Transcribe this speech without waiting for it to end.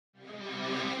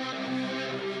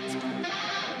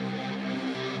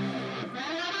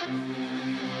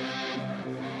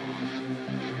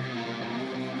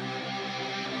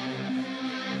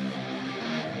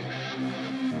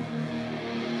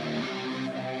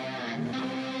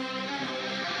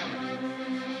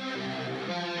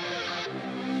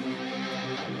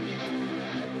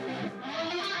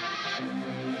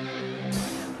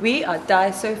We are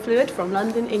Die So Fluid from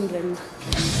London, England.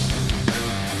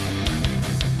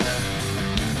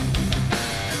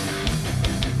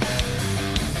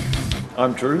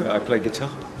 I'm Drew, I play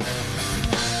guitar.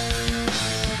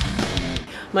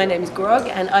 My name's Grog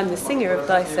and I'm the singer of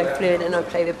Die So Fluid and I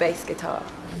play the bass guitar.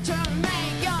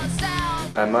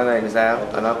 And my name is Al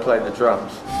and I play the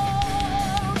drums.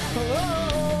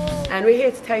 And we're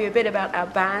here to tell you a bit about our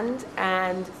band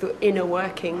and the inner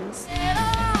workings.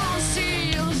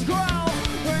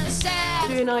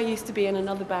 Drew and I used to be in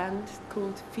another band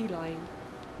called Feline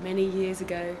many years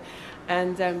ago,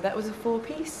 and that was a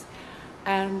four-piece,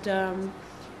 and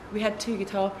we had two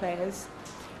guitar players,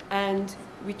 and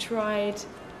we tried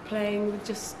playing with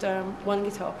just one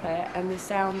guitar player, and the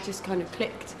sound just kind of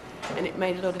clicked, and it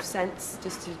made a lot of sense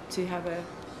just to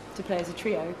play as a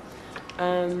trio.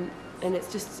 And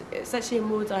it's actually a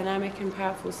more dynamic and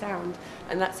powerful sound,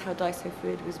 and that's how Die So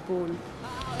Fluid was born.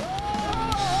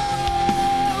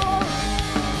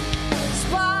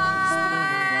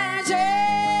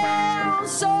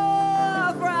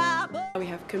 We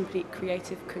have complete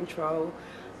creative control,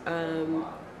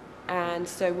 and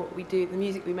so what we do, the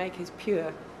music we make is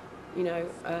pure. You know,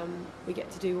 we get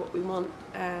to do what we want,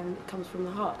 and it comes from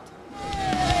the heart.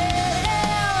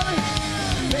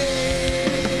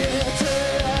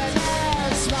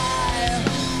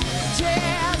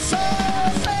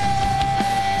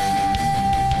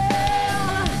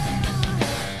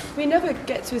 We never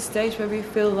get to a stage where we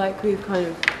feel like we've kind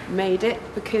of made it,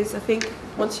 because I think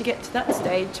once you get to that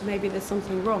stage, maybe there's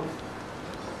something wrong.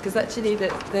 Because actually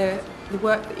the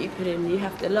work that you put in, you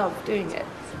have to love doing it,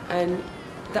 and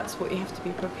that's what you have to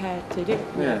be prepared to do.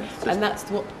 Yeah, and that's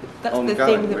the thing that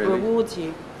really rewards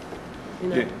you. You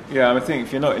know? Yeah, I think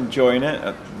if you're not enjoying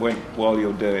it while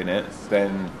you're doing it,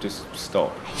 then just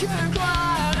stop.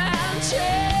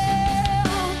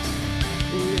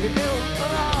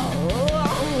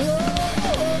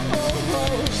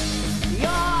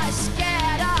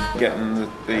 Getting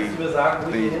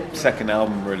the second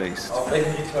album released,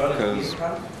 because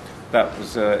that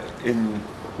was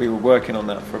we were working on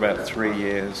that for about 3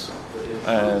 years,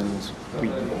 and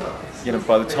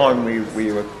by the time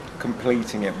we were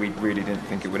completing it, we really didn't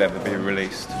think it would ever be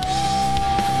released.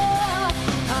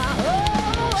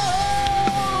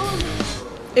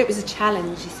 It was a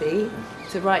challenge, you see,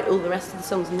 to write all the rest of the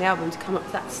songs on the album to come up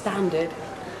with that standard.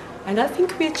 And I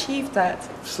think we achieved that.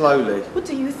 Slowly. What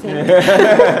do you think?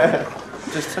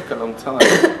 It just took a long time.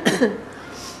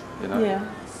 Yeah.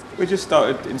 We just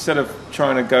started, instead of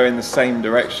trying to go in the same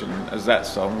direction as that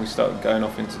song, we started going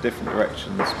off into different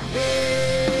directions.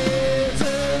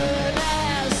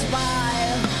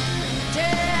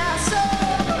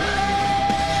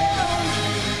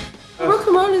 Rock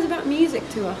and roll is about music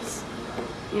to us.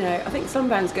 You know, I think some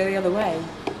bands go the other way.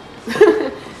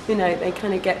 You know, they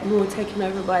kind of get more taken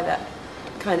over by that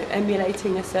kind of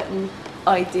emulating a certain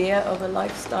idea of a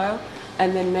lifestyle,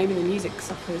 and then maybe the music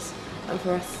suffers. And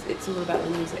for us, it's all about the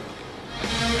music.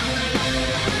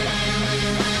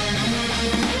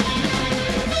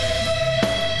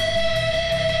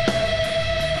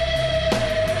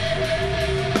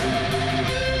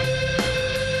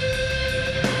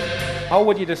 How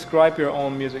would you describe your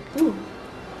own music? Ooh.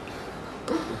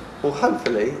 Well,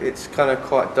 hopefully it's kind of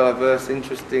quite diverse,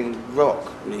 interesting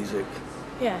rock music.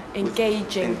 Yeah,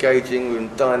 engaging. Engaging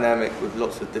and dynamic with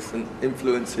lots of different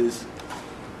influences,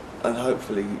 and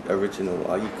hopefully original.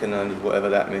 You can only, whatever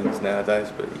that means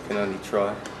nowadays, but you can only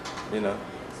try, you know.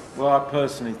 Well, I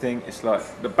personally think it's like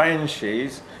the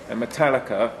Banshees and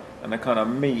Metallica, and they kind of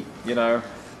meet,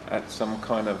 at some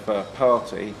kind of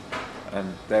party,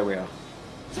 and there we are.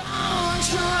 Don't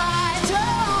try,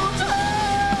 don't try.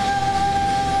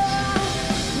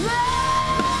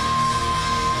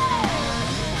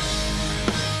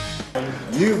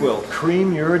 You will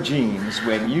cream your jeans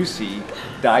when you see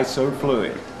Die So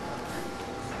Fluid.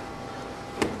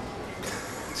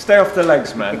 Stay off the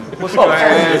legs, man. What's going on?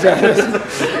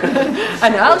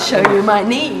 And I'll show you my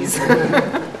knees.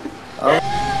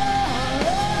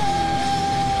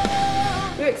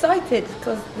 We're excited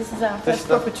because this is our first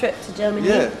proper trip to Germany.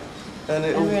 Yeah, and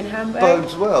we're in Hamburg.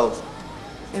 bodes well.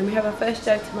 And we have our first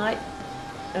show tonight,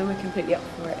 and we're completely up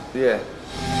for it. Yeah.